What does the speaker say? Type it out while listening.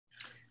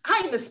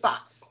Hi, Miss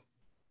Spots.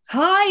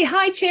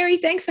 Hi, Cherry.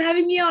 Thanks for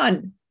having me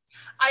on.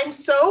 I'm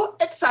so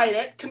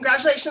excited.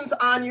 Congratulations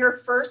on your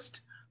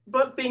first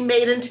book being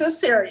made into a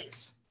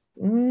series.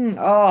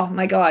 Oh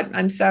my God,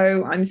 I'm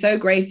so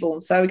grateful.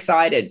 I'm so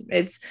excited.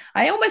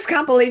 I almost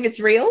can't believe it's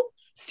real.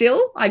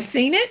 Still, I've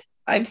seen it.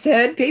 I've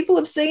heard people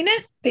have seen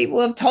it. People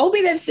have told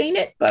me they've seen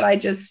it, but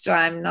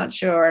I'm not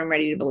sure I'm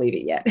ready to believe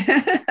it yet.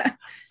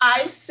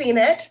 I've seen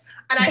it,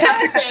 and I have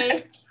to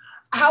say,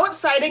 how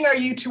exciting are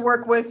you to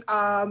work with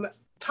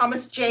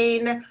Thomas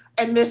Jane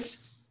and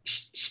Miss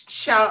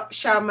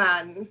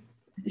Shaman?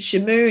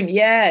 Chamoun,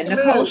 yeah,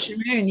 Nicole Shamoon.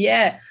 Chamoun,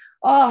 yeah.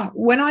 Oh,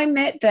 when I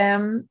met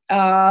them,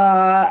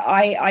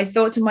 I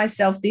thought to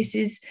myself, this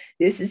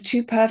is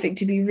too perfect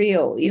to be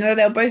real. They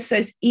were both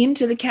so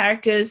into the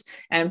characters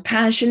and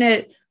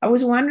passionate. I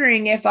was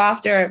wondering if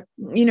after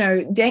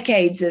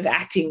decades of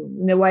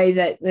acting, the way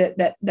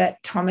that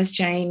Thomas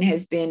Jane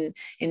has been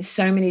in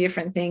so many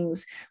different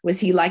things, was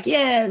he like,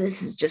 yeah,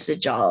 this is just a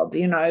job,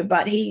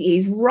 But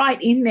he's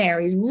right in there.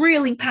 He's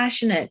really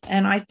passionate,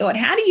 and I thought,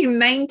 how do you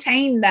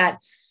maintain that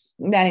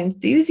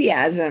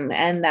enthusiasm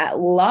and that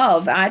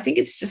love? I think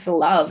it's just a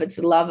love. It's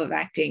a love of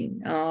acting.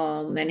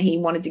 And he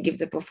wanted to give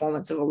the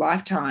performance of a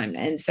lifetime,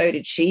 and so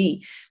did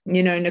she.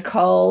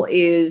 Nicole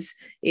is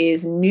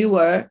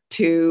newer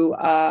to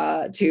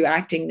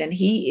acting than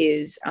he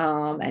is,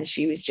 and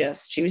she was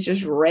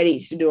just ready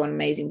to do an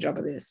amazing job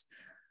of this.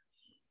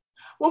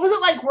 What was it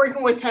like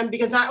working with him?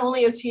 Because not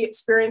only is he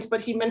experienced,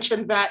 but he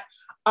mentioned that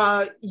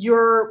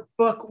your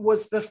book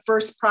was the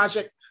first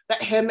project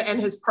that him and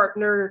his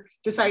partner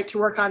decided to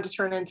work on to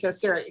turn into a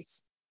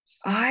series.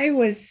 I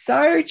was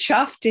so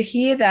chuffed to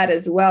hear that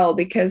as well,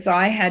 because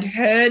I had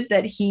heard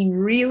that he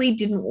really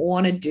didn't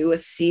want to do a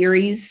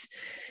series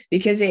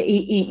because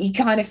he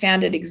kind of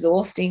found it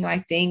exhausting, I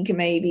think,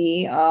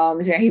 maybe.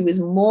 So he was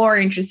more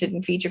interested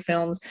in feature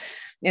films.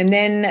 And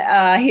then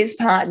his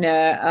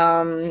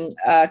partner,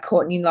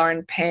 Courtney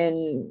Lauren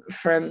Penn,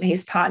 from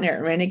his partner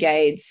at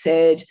Renegade,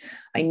 said,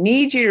 I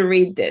need you to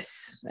read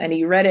this. And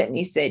he read it and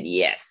he said,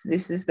 yes,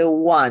 this is the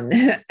one.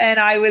 And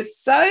I was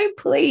so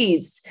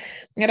pleased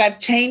that I've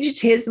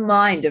changed his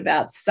mind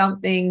about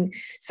something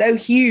so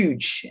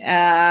huge.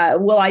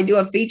 Will I do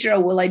a feature, or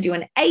will I do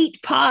an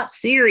 8-part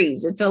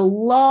series? It's a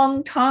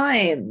long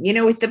time,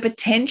 with the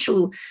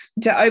potential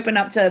to open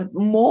up to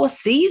more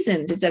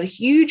seasons. It's a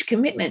huge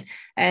commitment.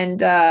 And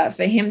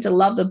for him to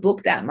love the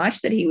book that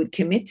much that he would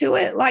commit to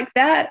it like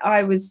that,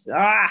 I was,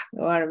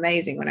 what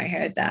amazing when I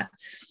heard that.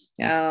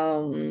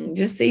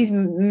 Just these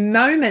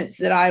moments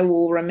that I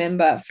will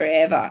remember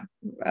forever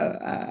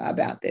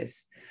about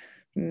this.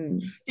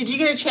 Did you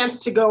get a chance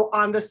to go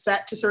on the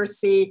set to sort of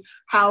see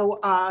how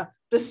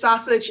the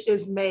sausage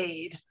is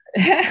made?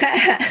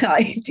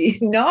 I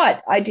did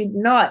not. I did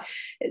not.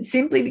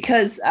 Simply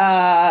because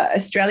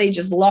Australia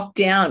just locked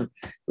down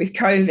with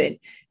COVID,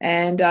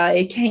 and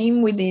it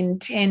came within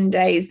 10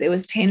 days. There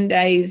was 10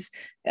 days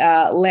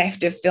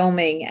left of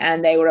filming,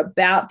 and they were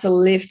about to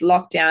lift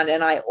lockdown,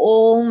 and I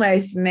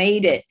almost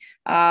made it.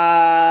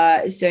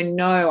 So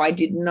no, I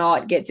did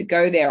not get to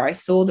go there. I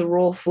saw the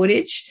raw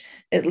footage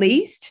at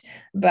least,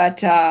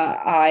 but no,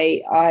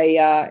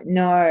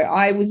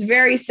 I was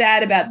very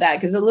sad about that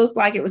because it looked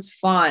like it was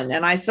fun,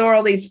 and I saw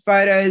all these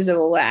photos of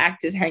all the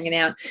actors hanging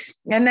out,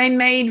 and they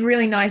made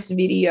really nice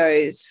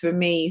videos for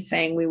me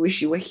saying we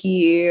wish you were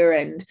here,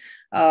 and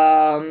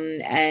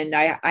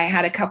I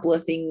had a couple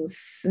of things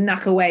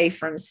snuck away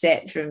from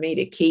set for me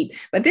to keep.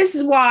 But this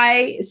is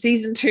why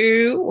season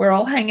 2, we're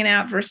all hanging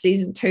out for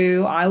season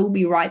 2. I will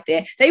be right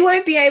there. They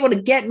won't be able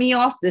to get me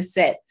off the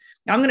set.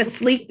 I'm going to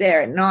sleep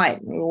there at night.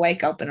 We'll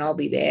wake up and I'll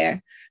be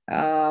there.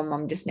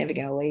 I'm just never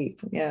going to leave.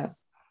 Yeah.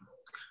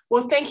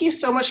 Well, thank you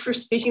so much for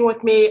speaking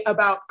with me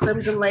about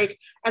Crimson Lake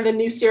and the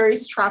new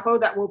series Troppo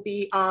that will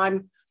be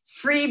on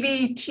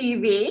Freevee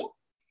TV.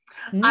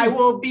 I Mm.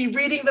 will be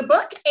reading the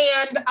book,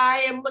 and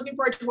I am looking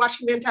forward to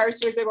watching the entire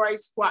series. I've already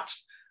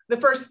watched the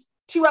first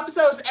 2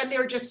 episodes, and they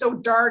were just so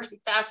dark and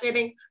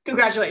fascinating.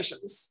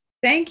 Congratulations.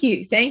 Thank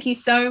you. Thank you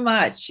so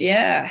much.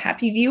 Yeah.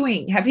 Happy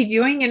viewing. Happy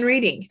viewing and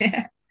reading.